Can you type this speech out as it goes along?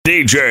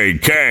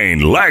DJ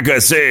Kane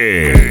Legacy.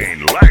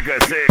 Kane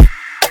Legacy.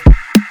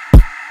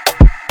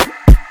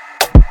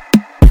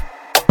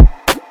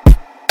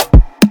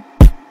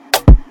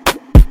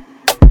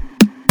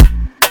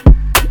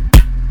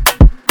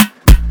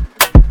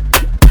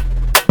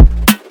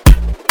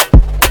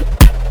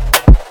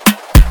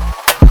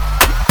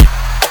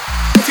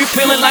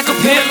 Feeling like a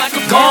pimp,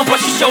 go on,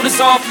 brush your shoulders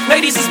off.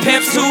 Ladies is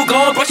pimps too, go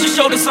on, brush your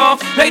shoulders off.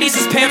 Ladies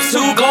is pimps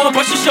too, go on,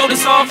 brush your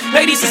shoulders off.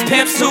 Ladies is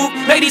pimps too,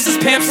 ladies is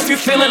pimps. If you're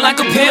feeling like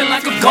a pimp,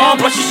 go on,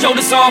 brush your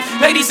shoulders off.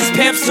 Ladies is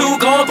pimps too,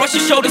 go on, brush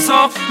your shoulders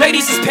off.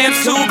 Ladies is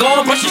pimps too, go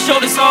on, brush your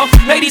shoulders off.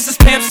 Ladies is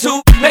pimps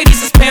too,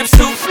 ladies is pimps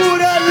too. Who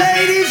the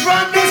ladies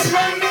run this?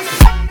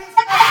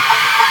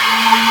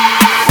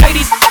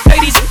 Ladies,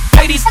 ladies,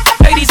 ladies,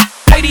 ladies,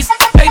 ladies,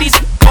 ladies,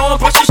 go on,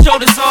 brush your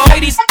shoulders off.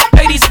 Ladies,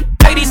 ladies,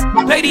 ladies,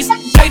 ladies,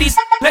 ladies,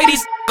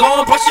 ladies, go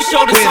on, brush your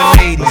shoulders off.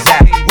 Where the ladies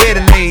at? Where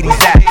the ladies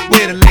at?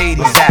 Where the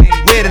ladies at?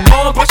 Where the go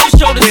on, brush your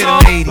shoulders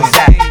off. ladies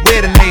at?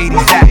 Where the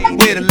ladies at?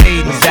 Where the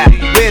ladies at?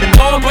 Where the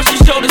go on, brush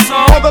your shoulders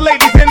off. All the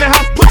ladies in the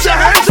house, put your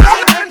hands up.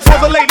 All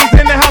the ladies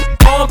in the house,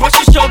 go on, brush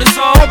your shoulders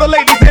off. all the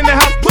ladies in the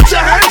house, put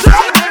your hands up.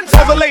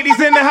 All the ladies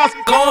in the house,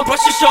 go on,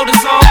 brush your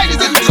shoulders off.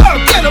 Ladies in the club,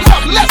 get 'em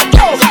up, let's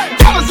go.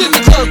 Fellas in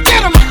the club,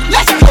 get 'em up,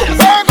 let's go.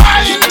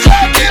 Everybody in the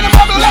club, get 'em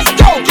up, let's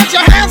go. Get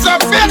your hands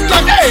up, bitch,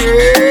 like hey.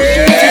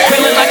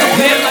 Feeling like a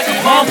pimp,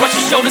 go on, brush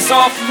your shoulders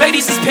off.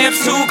 Ladies is pimps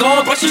too, go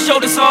on, brush your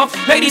shoulders off.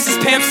 Ladies is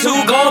pimps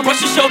too, go on,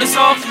 brush your shoulders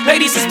off.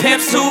 Ladies is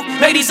pimps too,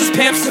 ladies is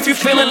pimps. If you're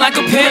feeling like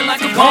a pimp,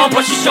 go on,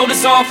 brush your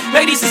shoulders off.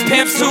 Ladies is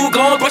pimps too,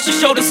 go on, brush your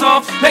shoulders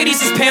off.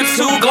 Ladies is pimps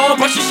too, go on,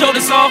 brush your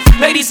shoulders off.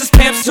 Ladies is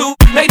pimps too,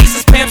 ladies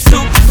is pimps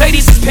too,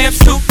 ladies is pimps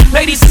too,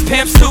 ladies is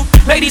pimps too,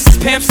 ladies is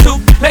pimps too,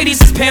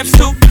 ladies is pimps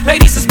too,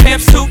 ladies is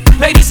pimps too,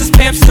 ladies is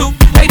pimps too,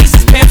 ladies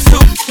is pimps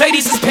too,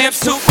 ladies is pimps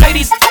too,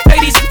 ladies,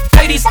 ladies,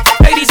 ladies,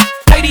 ladies,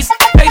 ladies,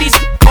 ladies,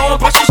 go on,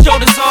 brush your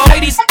shoulders off.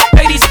 Ladies,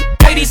 ladies,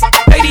 ladies,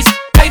 ladies,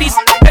 ladies,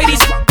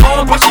 ladies, go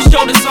on, brush your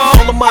shoulders off.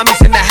 All the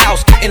mommies in the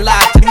house getting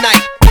live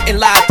tonight, getting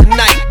live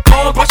tonight. Go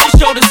on, brush your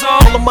shoulders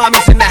off. All the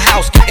mommies in the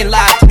house getting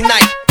live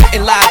tonight,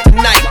 getting live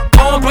tonight.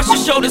 Go on, brush your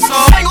shoulders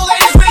off. Single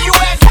ladies, where you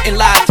at? Getting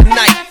live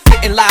tonight,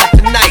 getting live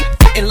tonight,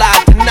 getting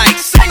live tonight.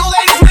 Single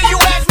ladies, where you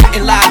at?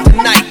 Getting live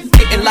tonight,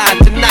 getting live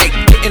tonight,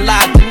 getting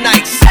live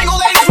tonight. Single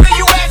ladies, where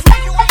you at?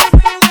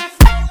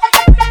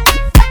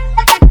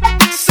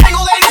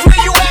 Single ladies,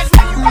 where you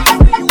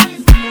at?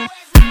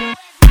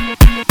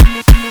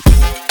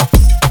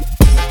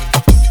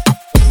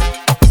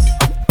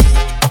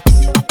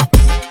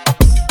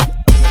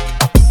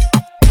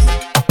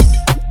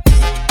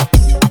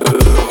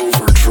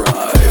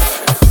 Overdrive.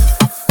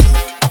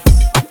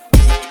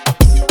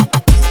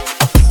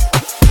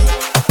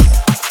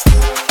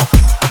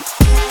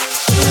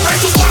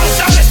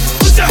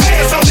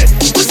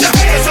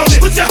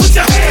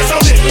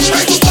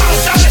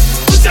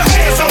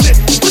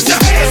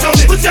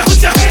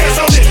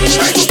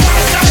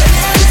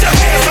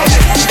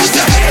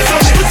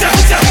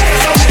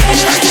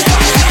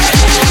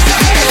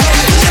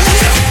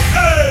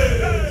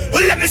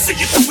 Let me see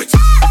you do it.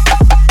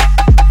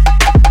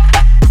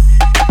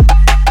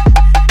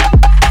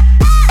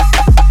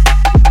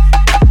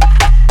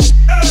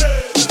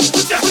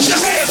 Put your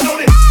hands on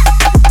it.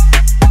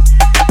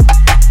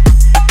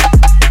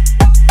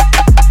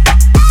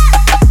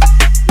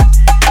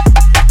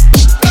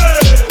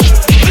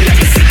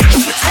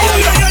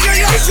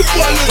 It's your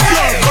boy Lil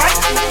Young, right?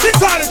 This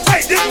how to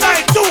take this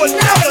thing to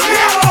another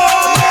level.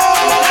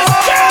 Let's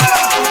go.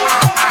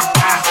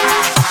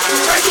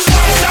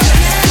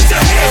 Put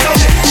your hands on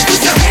it.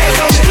 Put your hands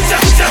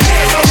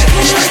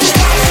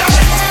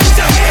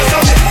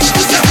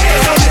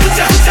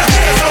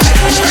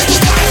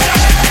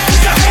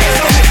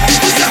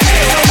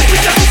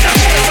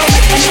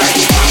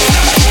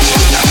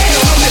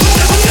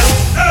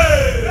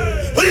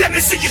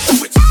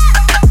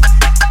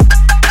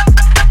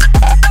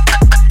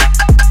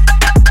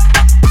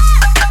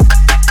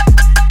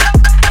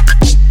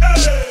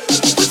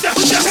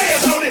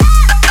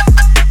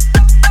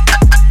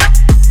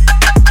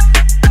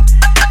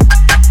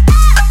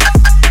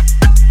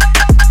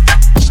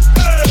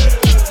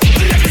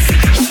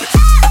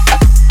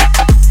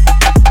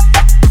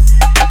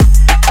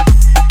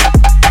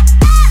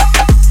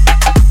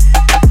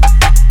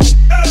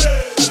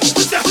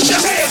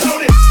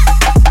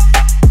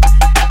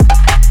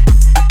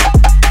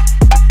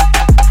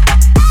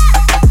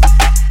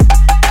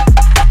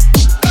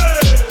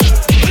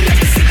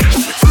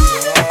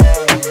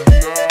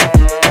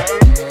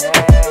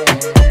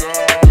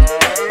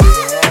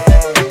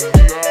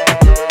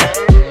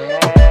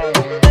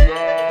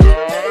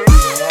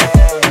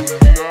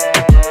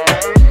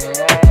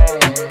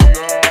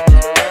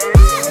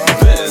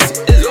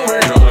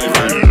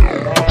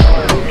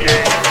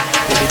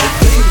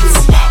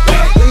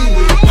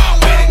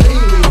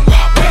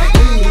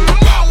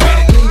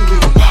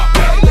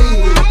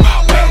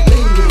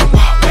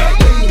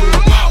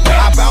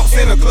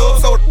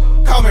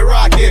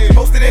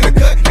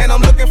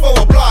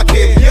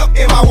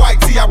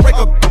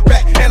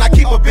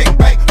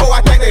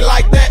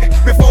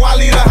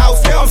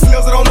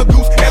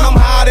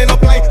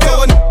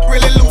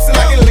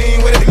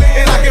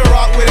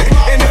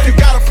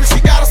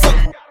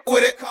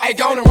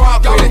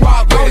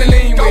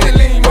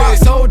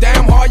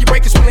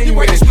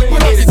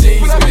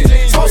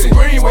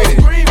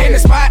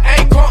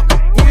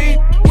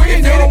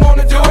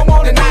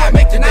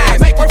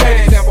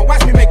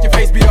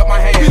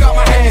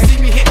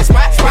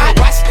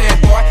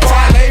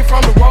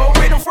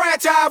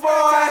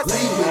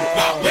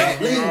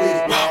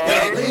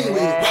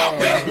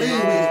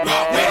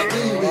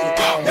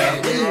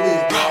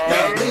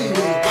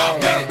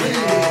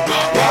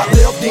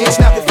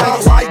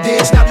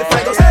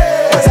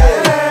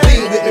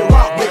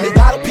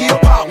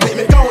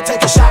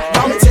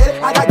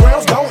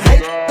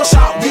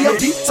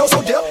we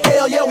so deep,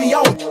 hell yeah, we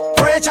on.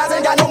 Franchise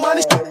ain't got no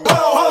money, go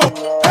on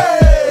home.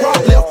 Hey,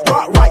 rock left,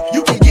 rock right,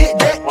 you can get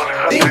that.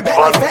 Lean back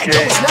like fat,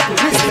 don't snap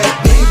your wrist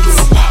back.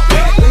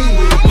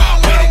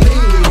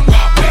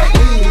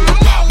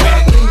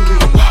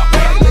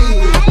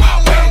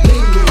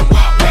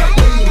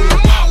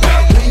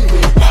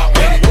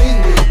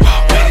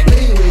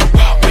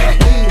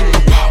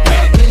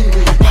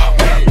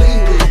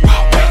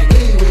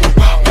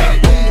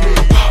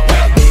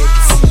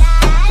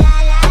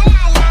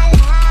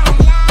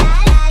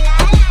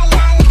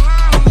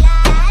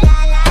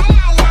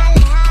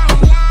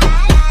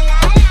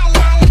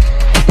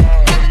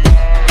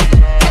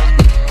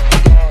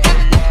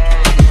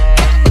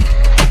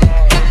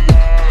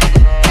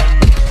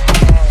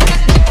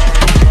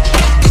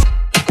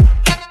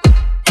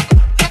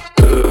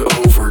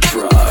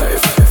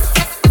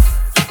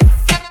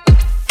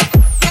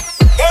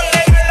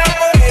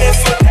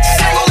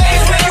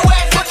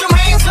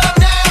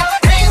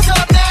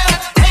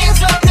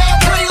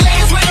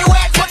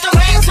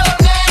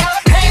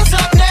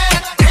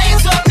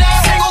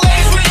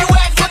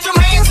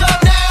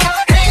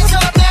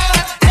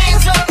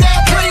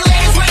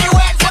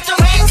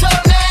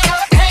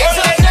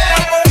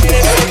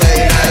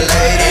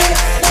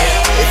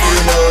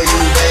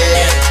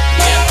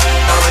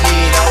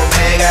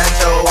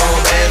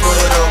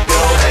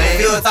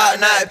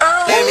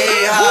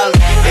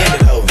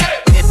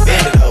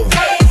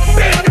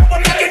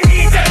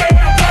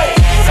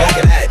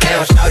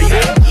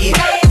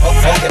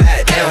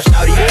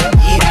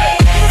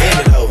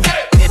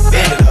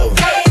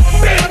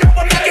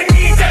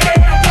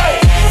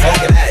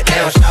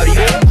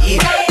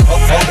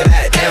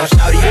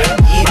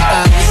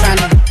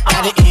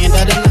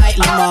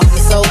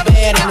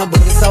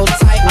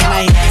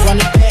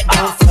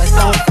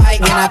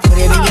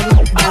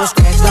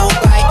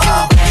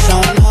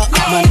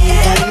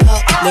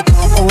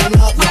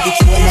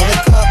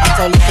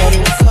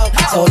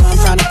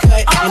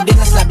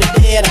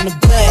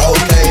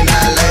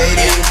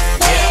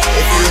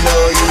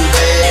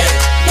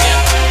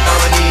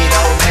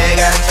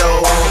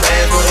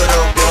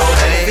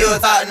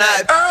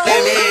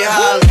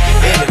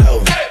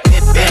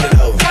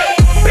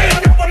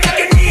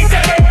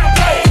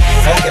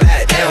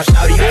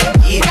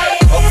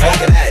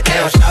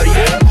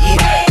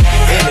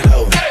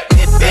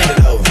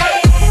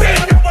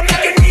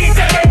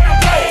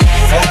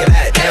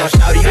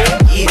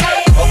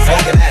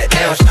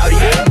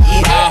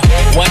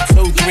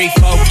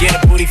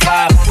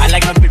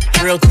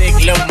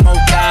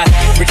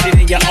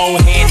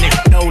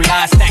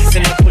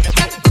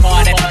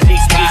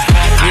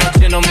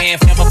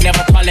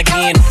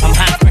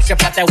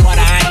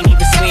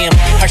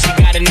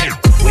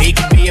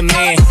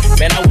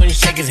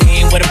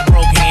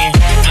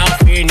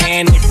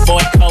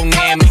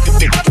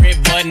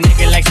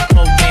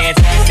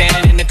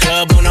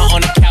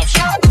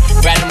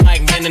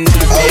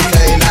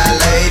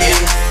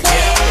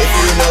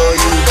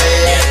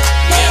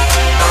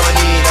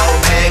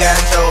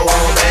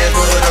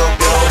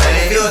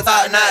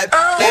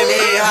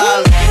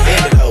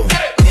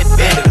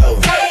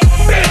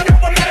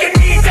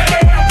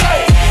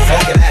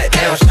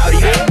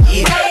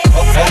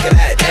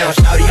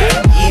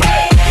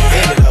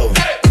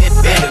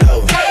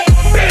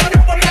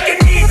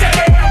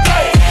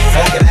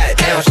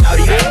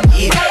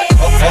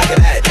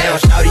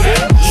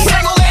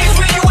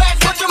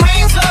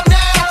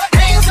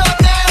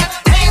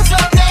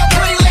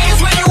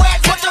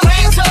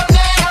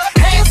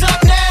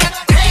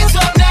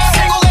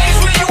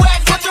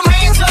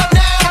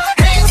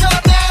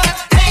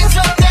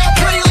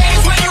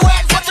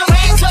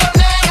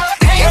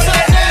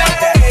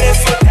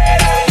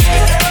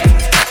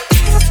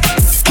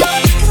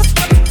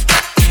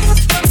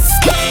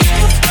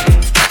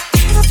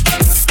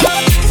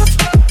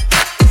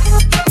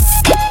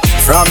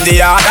 The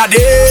other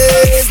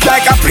days,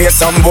 like I play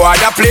some boy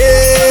I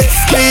play.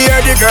 Me hear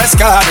the girls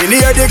calling,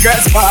 hear the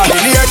girls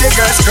falling, hear the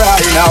girls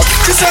crying out.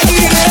 She said,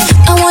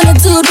 I want a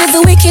dude with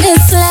the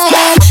wickedest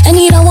slang. I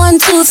need a 1,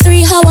 2,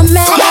 3, how I'm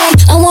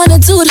mad. I want a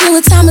dude who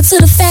would time it to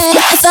the fan.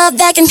 I thought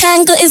that can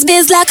tangle his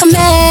biz like a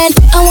man.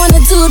 I want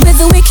a dude with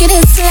the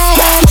wickedest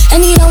slang. I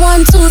need a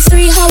 1, 2,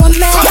 3, how I'm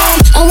mad.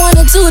 I want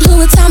a dude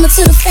who would time it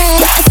to the fan.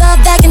 I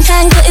thought that can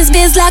tangle his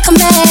biz like a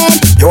man.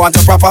 You want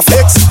a proper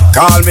fix?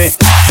 Call me.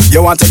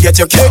 You want to get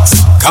your kicks?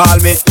 Call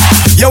me.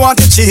 You want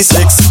the cheese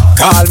sticks?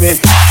 Call me.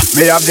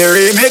 Me have the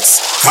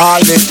remix? Call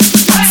me.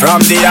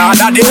 From the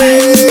other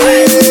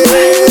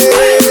day.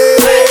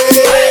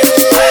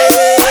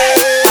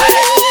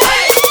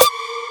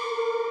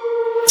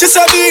 Just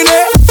a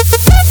minute.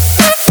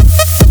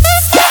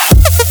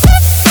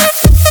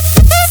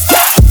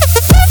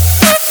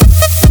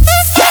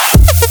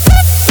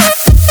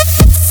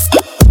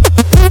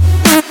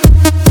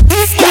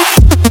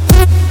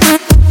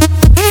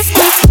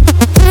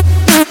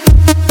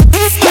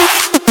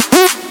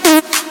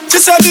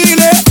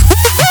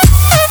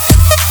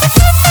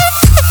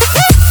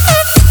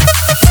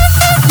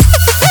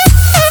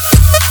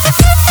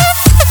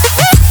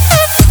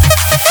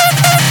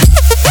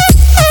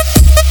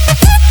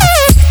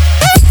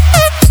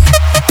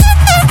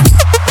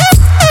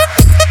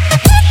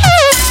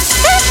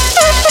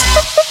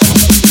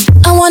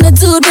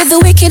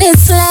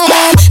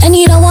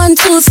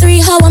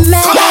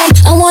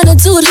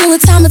 dude who would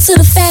time it to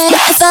the fan.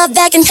 I thought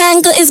that can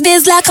handle his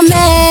biz like a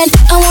man.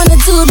 I want a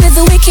dude with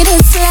the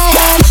wickedest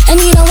slam. I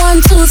need a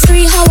 1, 2,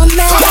 3, how a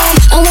man.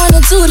 I want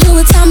a dude who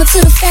would time it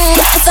to the fan.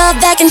 I thought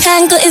that can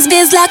handle his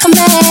biz like a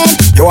man.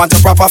 You want a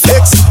proper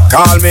fix?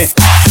 Call me.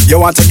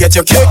 You want to get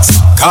your kicks?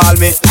 Call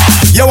me.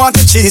 You want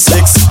the cheese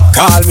sticks?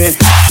 Call me.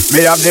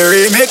 Me have the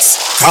remix?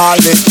 Call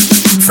me.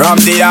 From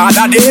the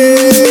other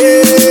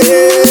day.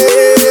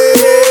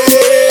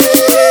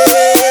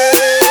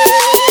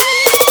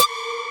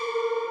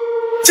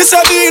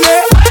 Sabine.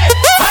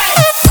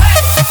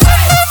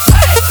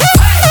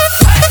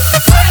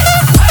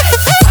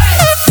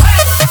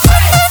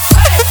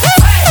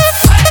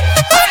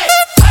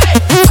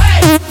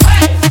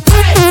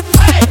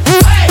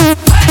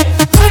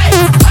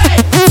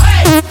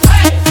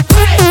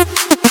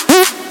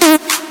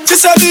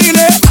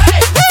 Sabine.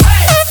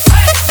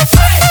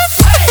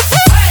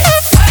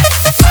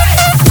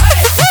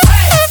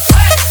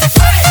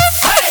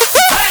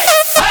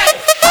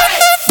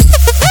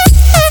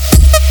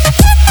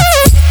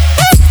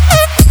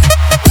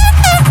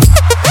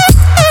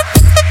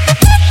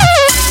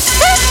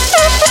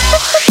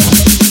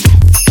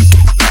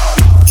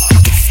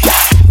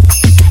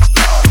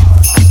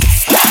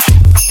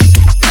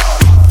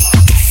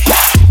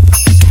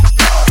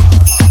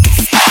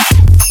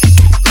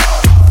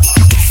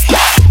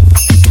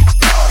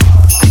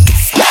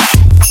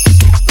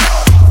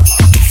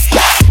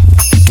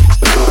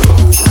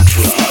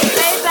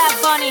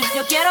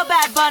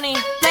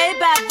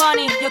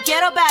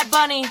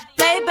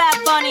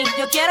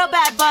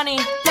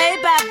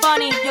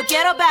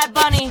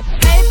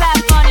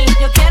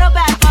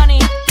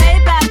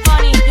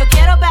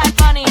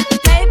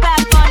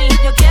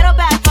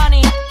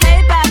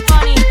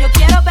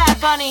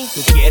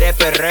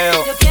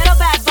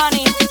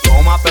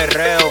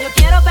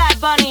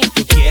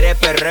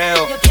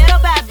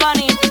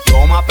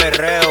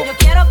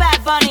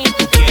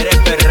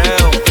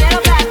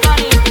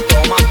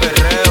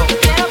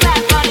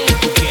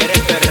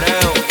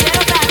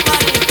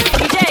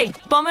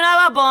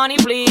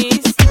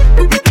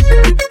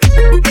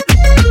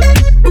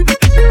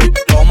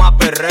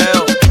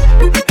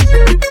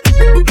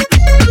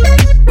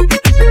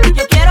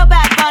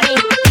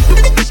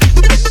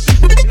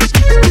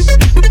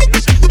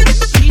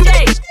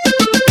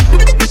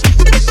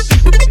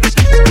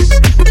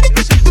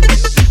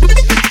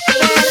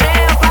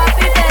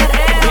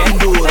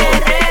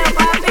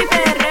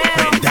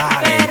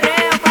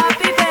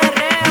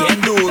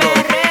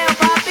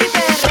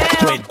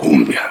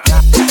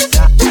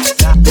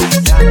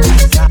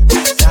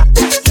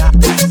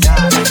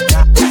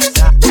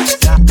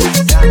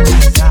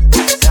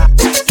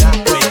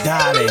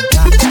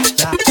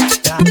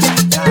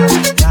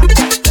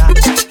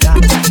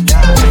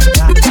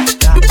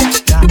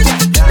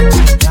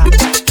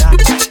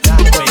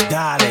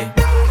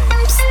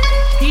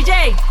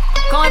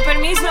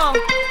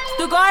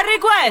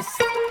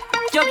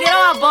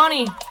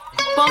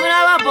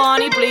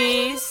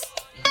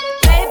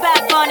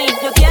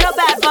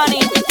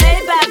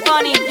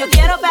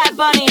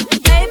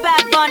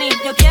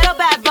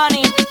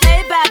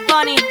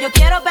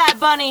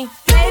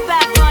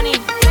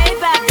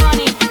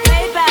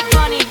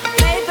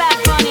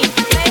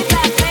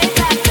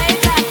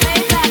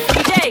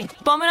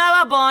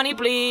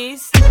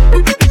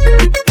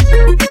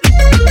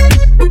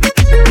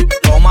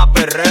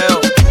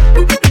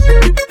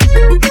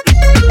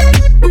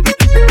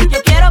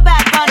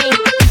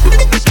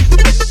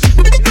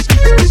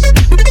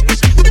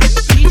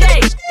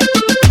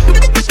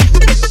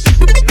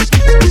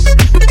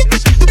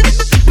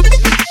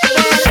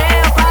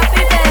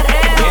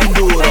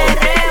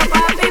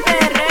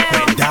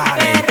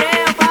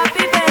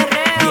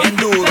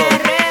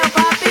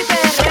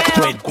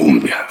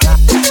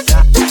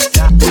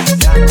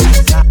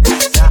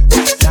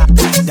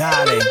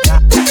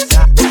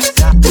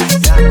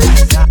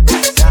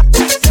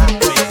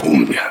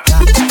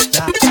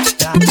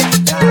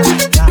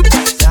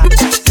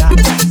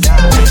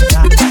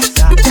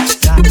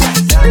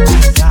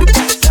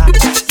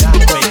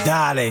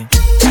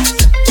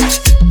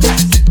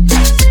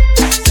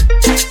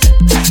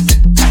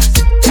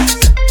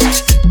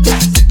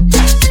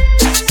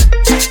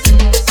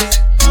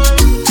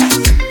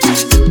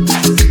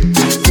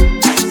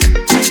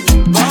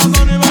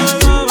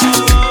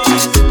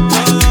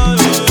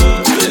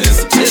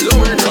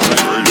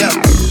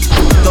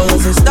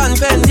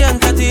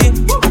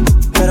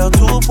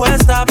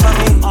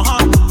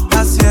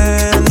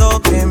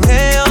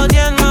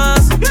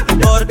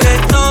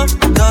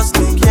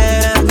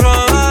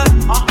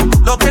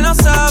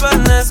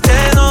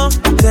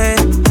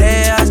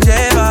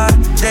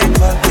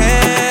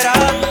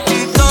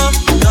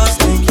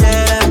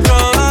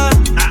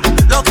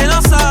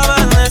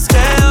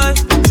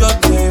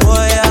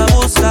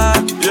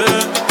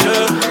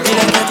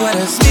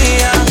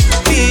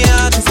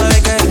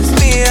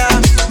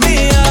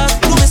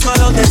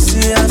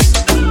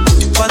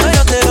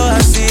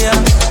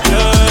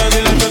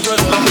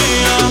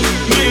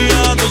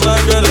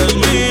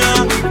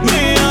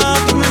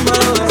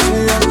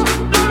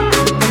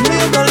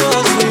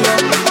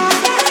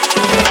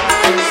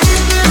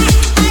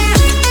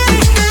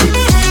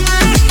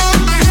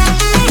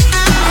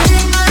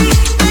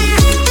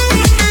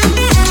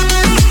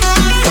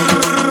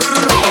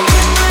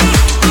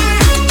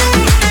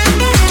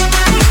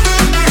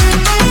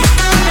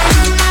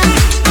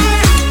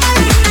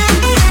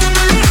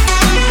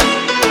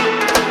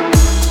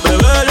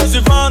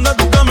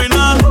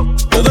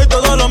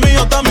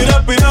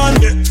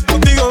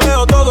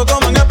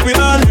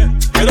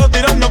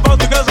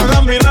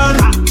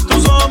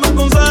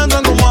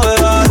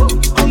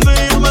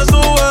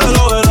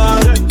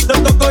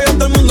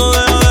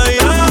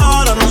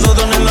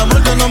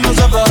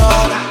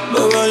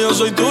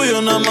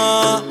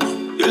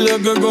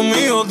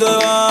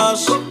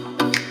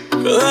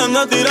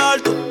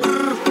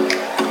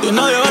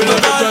 llevarte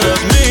a tú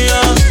eres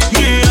mía,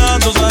 mía,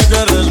 tú sabes que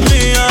eres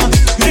mía,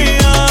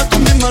 mía, tú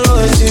misma lo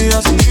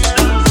decías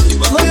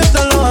cuando yo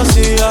te lo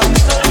hacía.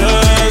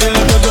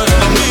 Dile que tú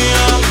eres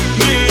mía,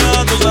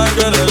 mía, tú sabes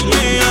que eres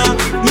mía,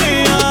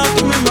 mía,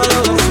 tú misma lo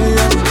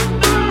decías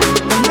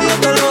cuando yo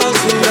te lo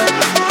hacía.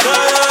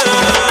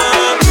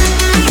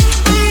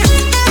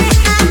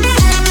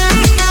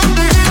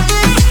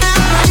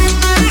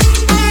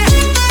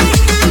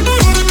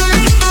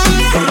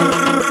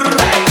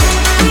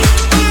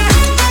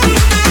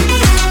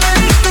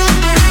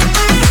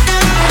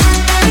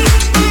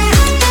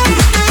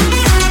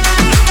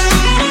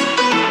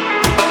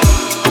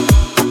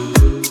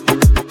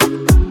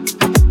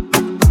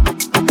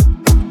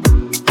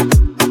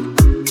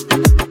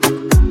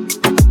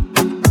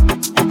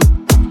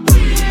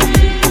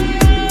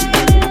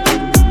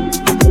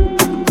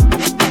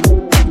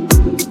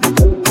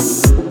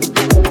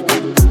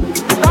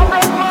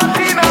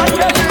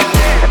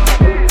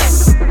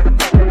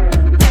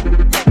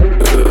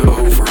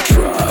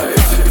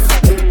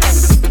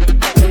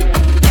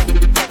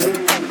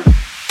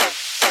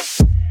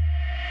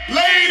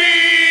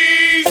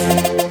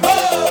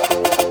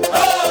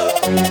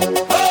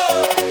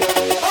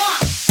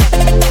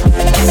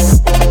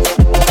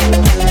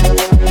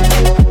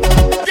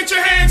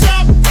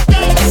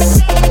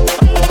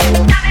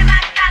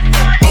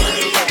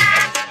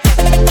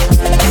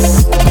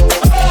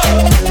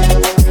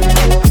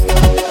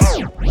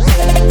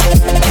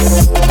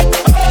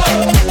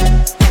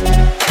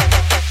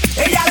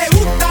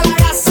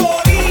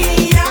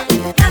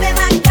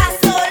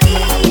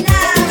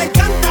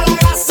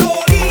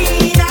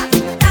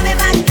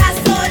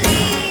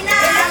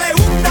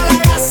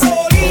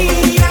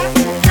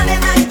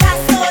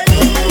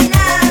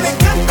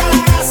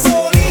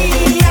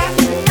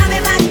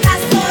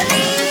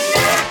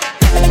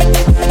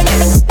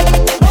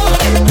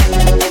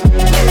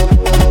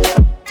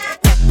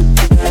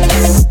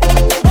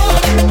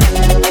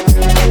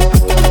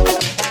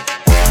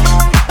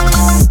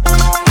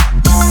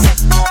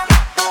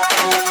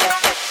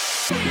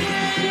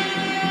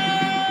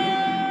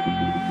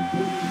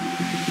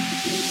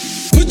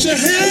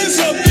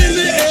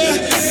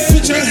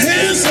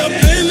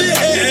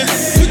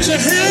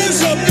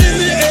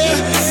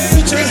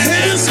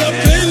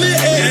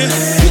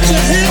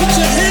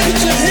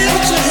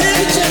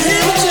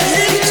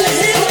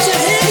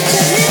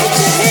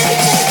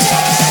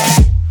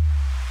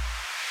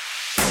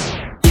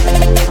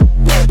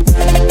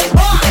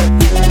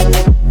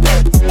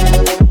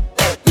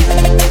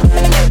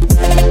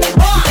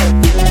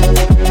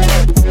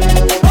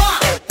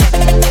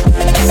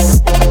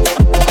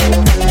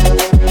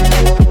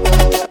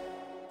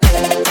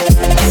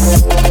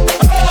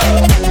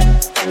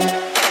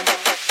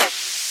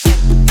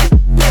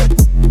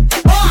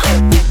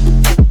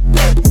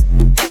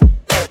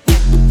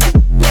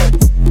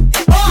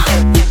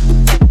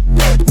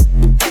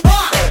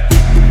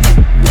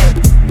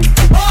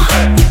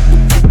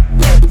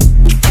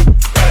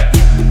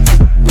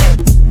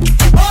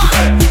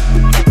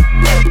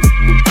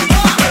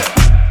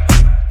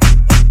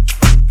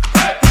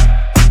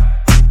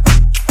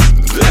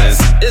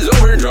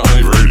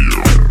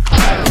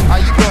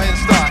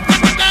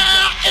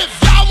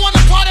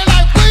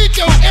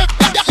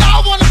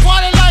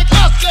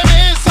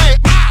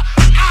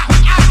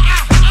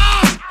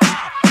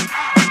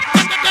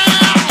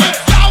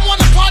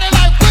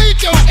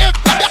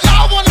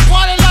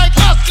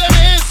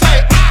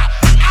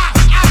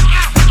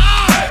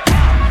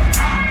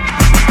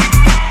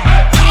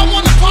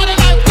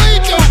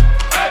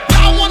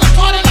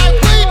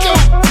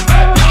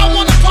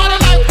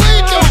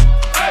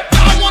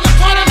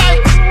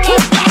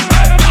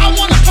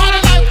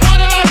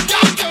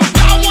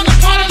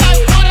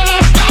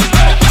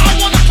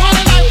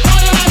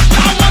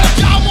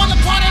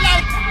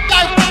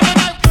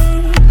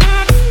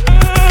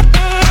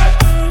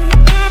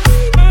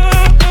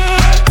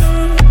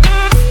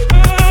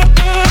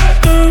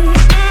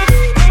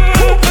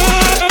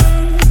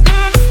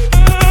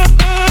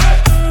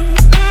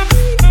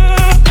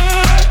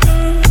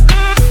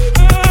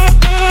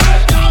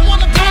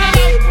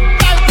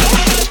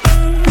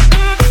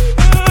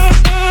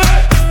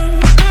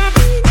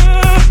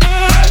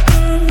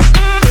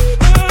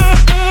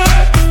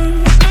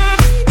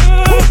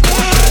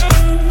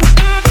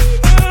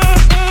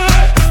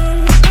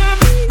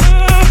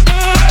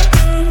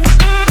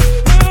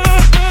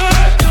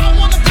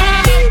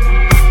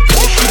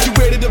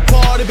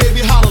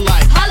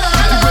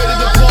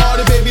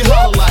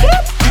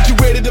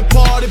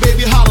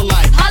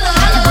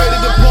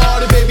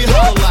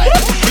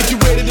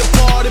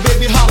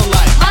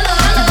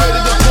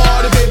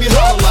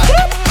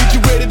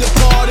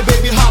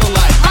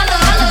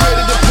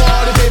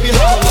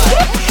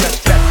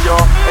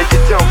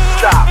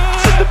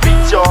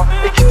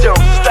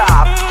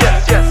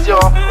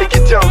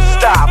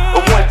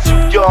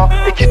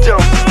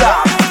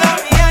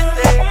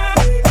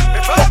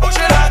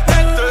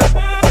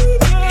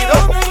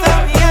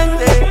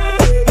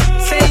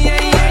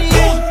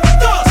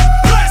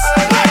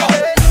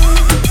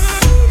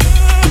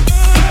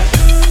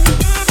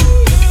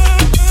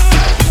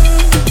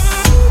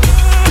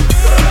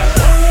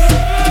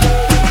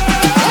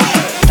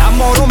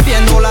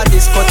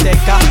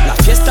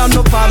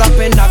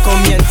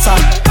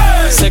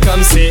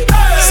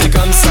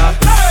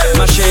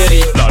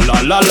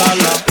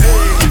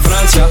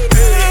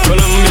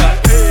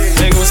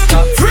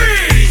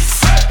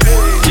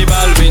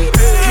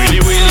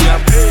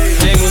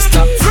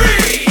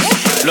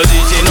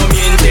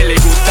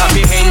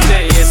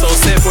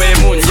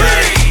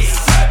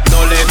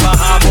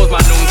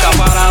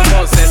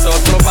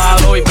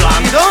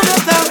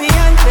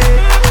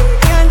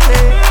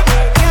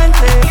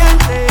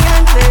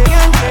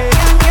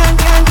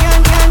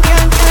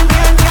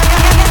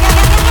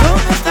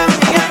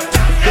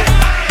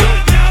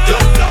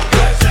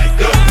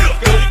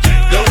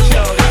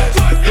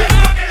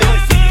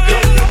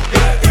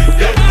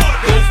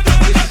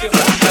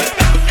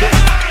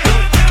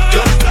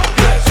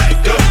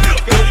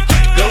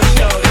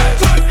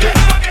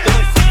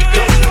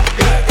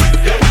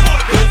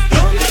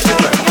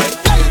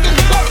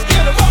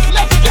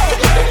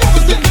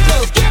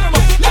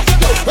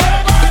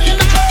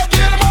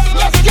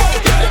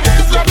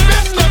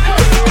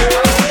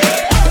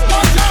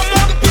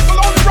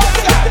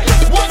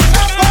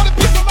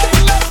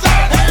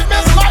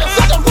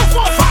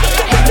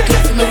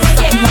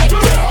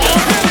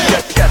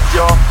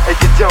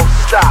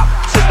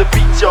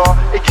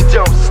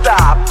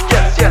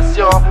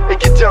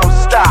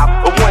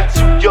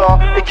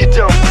 You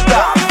don't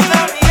stop.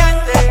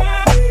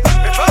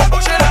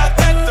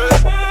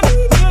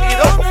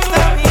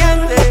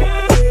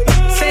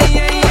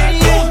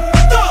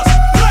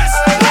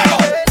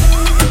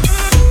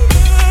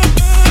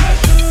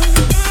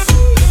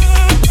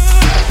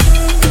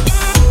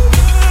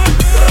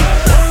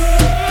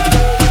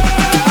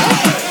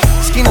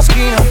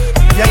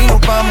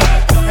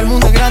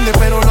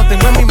 Pero lo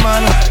tengo en mis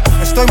manos.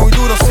 Estoy muy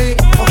duro, sí,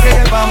 ok,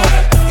 ahí vamos.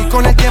 Y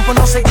con el tiempo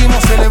nos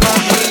seguimos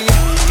elevando.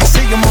 Y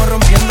seguimos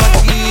rompiendo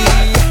aquí.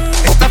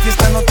 Esta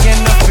fiesta no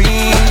tiene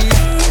fin.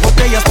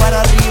 Botellas para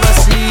arriba,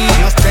 sí.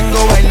 Los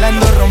tengo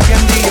bailando,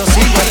 rompiendo y yo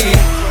sigo aquí.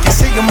 Y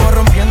seguimos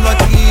rompiendo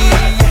aquí.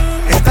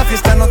 Esta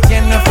fiesta no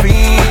tiene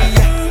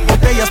fin.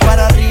 Botellas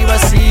para arriba,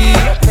 sí.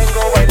 Los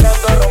tengo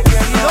bailando,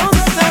 rompiendo. ¿Y dónde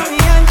está mi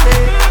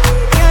ante?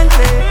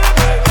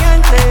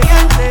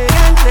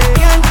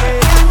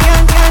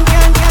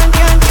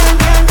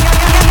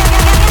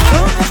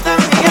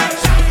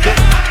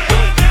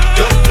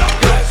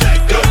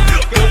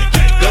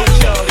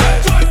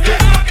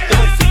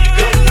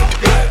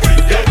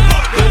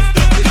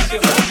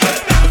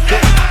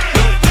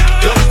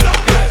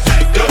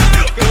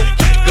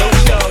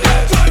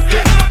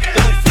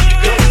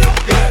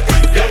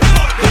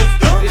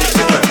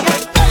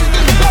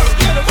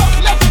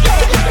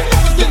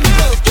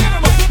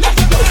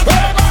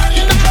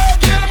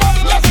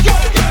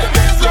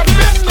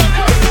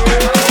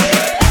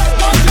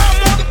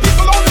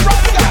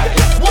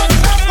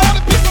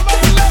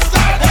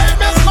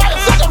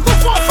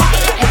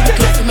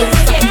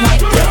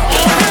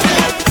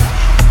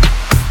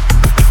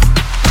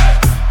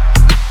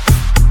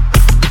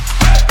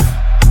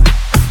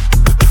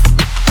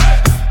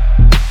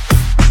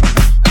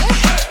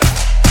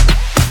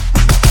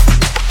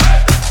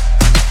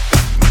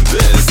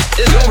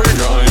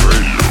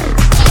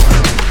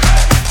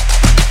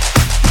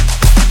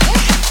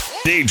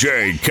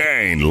 DJ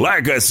Kane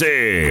Legacy.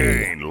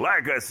 Kane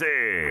Legacy.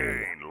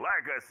 Kane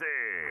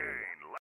Legacy.